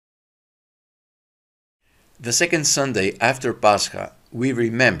The second Sunday after Pascha, we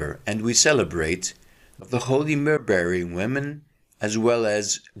remember and we celebrate the holy Myrrh Bearing Women, as well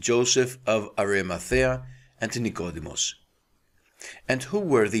as Joseph of Arimathea and Nicodemus. And who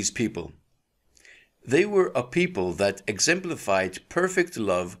were these people? They were a people that exemplified perfect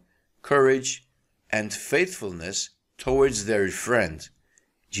love, courage, and faithfulness towards their friend,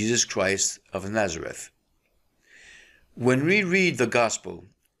 Jesus Christ of Nazareth. When we read the Gospel,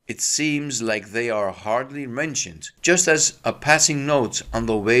 it seems like they are hardly mentioned, just as a passing note on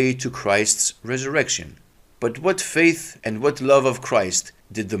the way to Christ's resurrection. But what faith and what love of Christ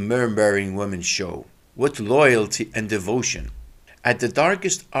did the Myrrh-bearing women show? What loyalty and devotion! At the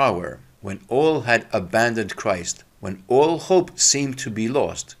darkest hour, when all had abandoned Christ, when all hope seemed to be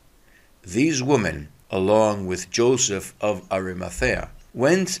lost, these women, along with Joseph of Arimathea,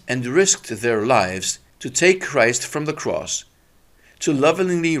 went and risked their lives to take Christ from the cross, to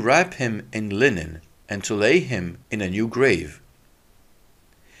lovingly wrap him in linen, and to lay him in a new grave.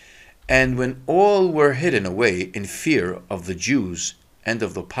 And when all were hidden away in fear of the Jews and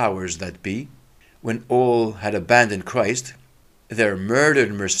of the powers that be, when all had abandoned Christ, their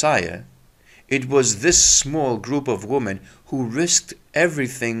murdered Messiah, it was this small group of women who risked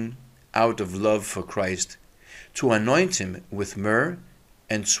everything out of love for Christ to anoint him with myrrh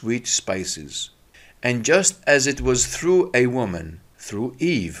and sweet spices. And just as it was through a woman, through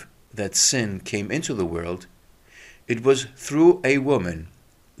Eve, that sin came into the world, it was through a woman,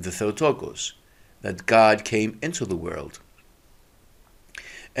 the Theotokos, that God came into the world.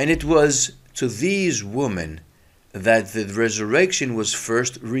 And it was to these women that the resurrection was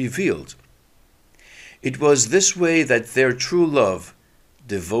first revealed. It was this way that their true love,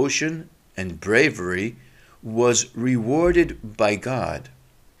 devotion, and bravery was rewarded by God.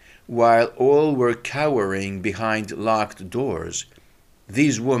 While all were cowering behind locked doors,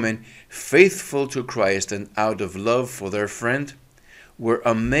 these women, faithful to Christ and out of love for their friend, were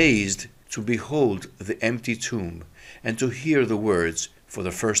amazed to behold the empty tomb and to hear the words, for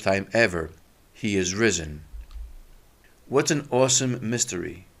the first time ever, "He is risen." What an awesome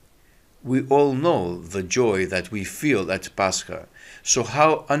mystery! We all know the joy that we feel at Pascha, so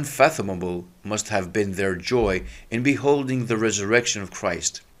how unfathomable must have been their joy in beholding the resurrection of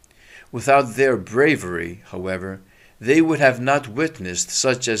Christ. Without their bravery, however, they would have not witnessed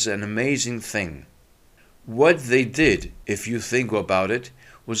such an amazing thing. What they did, if you think about it,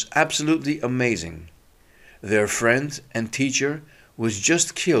 was absolutely amazing. Their friend and teacher was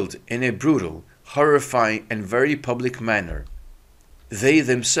just killed in a brutal, horrifying, and very public manner. They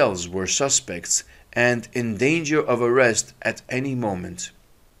themselves were suspects and in danger of arrest at any moment.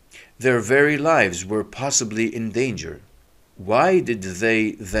 Their very lives were possibly in danger. Why did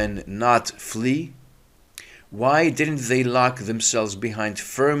they then not flee? Why didn't they lock themselves behind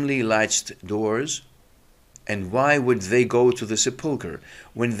firmly latched doors? And why would they go to the sepulchre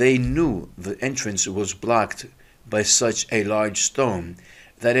when they knew the entrance was blocked by such a large stone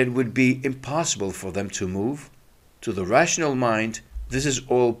that it would be impossible for them to move? To the rational mind, this is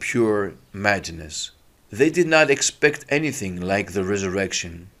all pure madness. They did not expect anything like the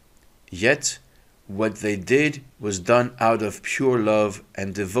resurrection. Yet, what they did was done out of pure love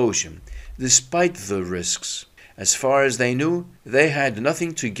and devotion, despite the risks. As far as they knew, they had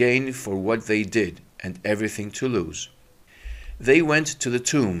nothing to gain for what they did and everything to lose. They went to the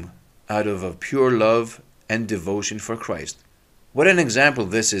tomb out of a pure love and devotion for Christ. What an example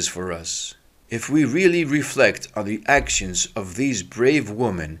this is for us. If we really reflect on the actions of these brave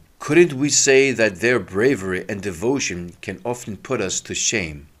women, couldn't we say that their bravery and devotion can often put us to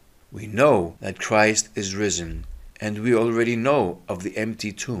shame? We know that Christ is risen, and we already know of the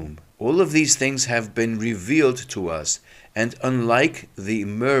empty tomb. All of these things have been revealed to us, and unlike the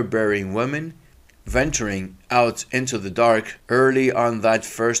myrrh-bearing women, venturing out into the dark early on that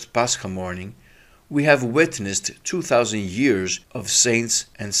first Pascha morning, we have witnessed 2,000 years of saints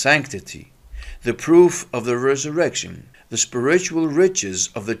and sanctity, the proof of the resurrection, the spiritual riches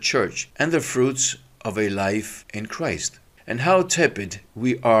of the Church, and the fruits of a life in Christ. And how tepid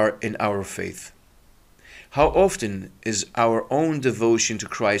we are in our faith. How often is our own devotion to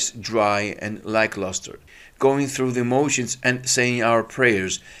Christ dry and lackluster, going through the motions and saying our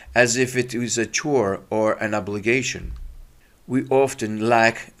prayers as if it is a chore or an obligation. We often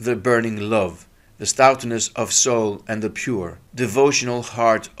lack the burning love, the stoutness of soul, and the pure, devotional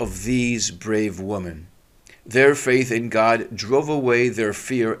heart of these brave women. Their faith in God drove away their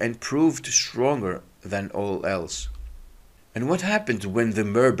fear and proved stronger than all else. And what happened when the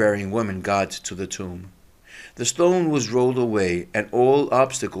myrrh-bearing woman got to the tomb? The stone was rolled away and all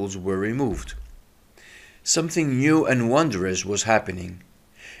obstacles were removed. Something new and wondrous was happening.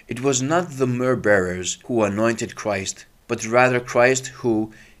 It was not the myrrh-bearers who anointed Christ, but rather Christ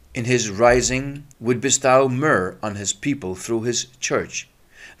who, in his rising, would bestow myrrh on his people through his church,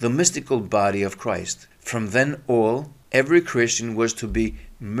 the mystical body of Christ. From then every Christian was to be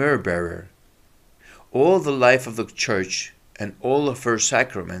myrrh-bearer. All the life of the church and all of her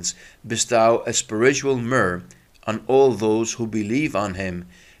sacraments bestow a spiritual myrrh on all those who believe on him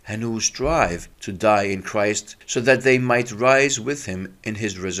and who strive to die in Christ so that they might rise with him in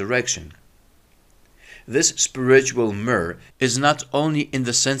his resurrection. This spiritual myrrh is not only in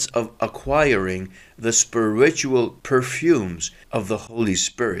the sense of acquiring the spiritual perfumes of the Holy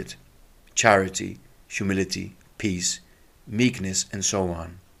Spirit, charity, humility, peace, meekness, and so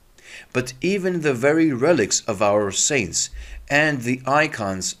on, but even the very relics of our saints and the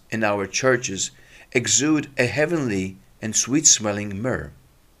icons in our churches exude a heavenly and sweet-smelling myrrh.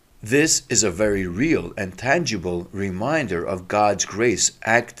 This is a very real and tangible reminder of God's grace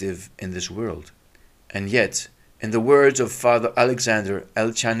active in this world. And yet, in the words of Father Alexander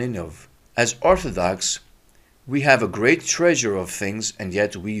Elchaninov, as Orthodox, we have a great treasure of things and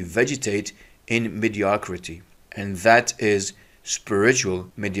yet we vegetate in mediocrity, and that is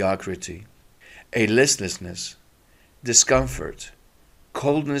spiritual mediocrity, a listlessness, discomfort,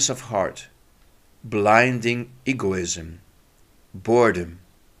 coldness of heart, blinding egoism, boredom.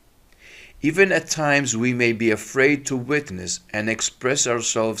 Even at times we may be afraid to witness and express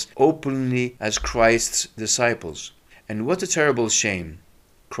ourselves openly as Christ's disciples. And what a terrible shame!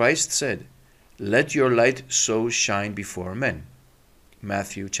 Christ said, "Let your light so shine before men."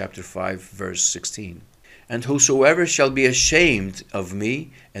 Matthew chapter 5, verse 16. "And whosoever shall be ashamed of me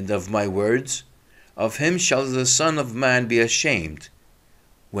and of my words, of him shall the Son of Man be ashamed,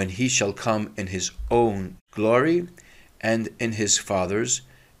 when he shall come in his own glory and in his Father's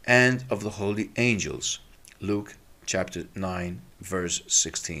and of the holy angels." Luke chapter 9, verse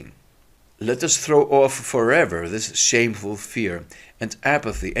 16. Let us throw off forever this shameful fear and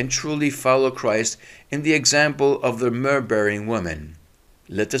apathy and truly follow Christ in the example of the myrrh-bearing women.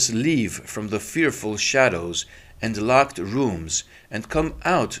 Let us leave from the fearful shadows and locked rooms and come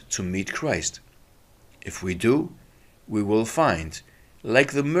out to meet Christ. If we do, we will find,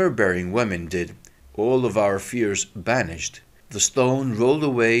 like the myrrh-bearing women did, all of our fears banished, the stone rolled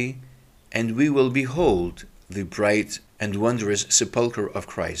away, and we will behold the bright and wondrous sepulchre of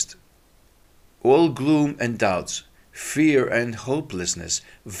Christ. All gloom and doubts, fear and hopelessness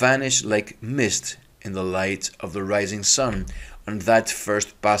vanish like mist in the light of the rising sun on that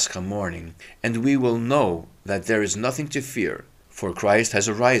first Pascha morning, and we will know that there is nothing to fear, for Christ has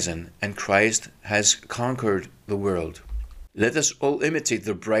arisen and Christ has conquered the world. Let us all imitate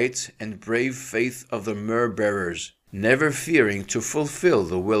the bright and brave faith of the myrrh-bearers, never fearing to fulfill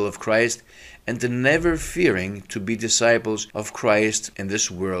the will of Christ, and never fearing to be disciples of Christ in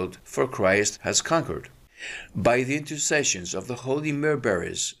this world, for Christ has conquered. By the intercessions of the holy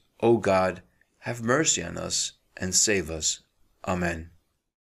myrrh-bearers, O God, have mercy on us and save us. Amen.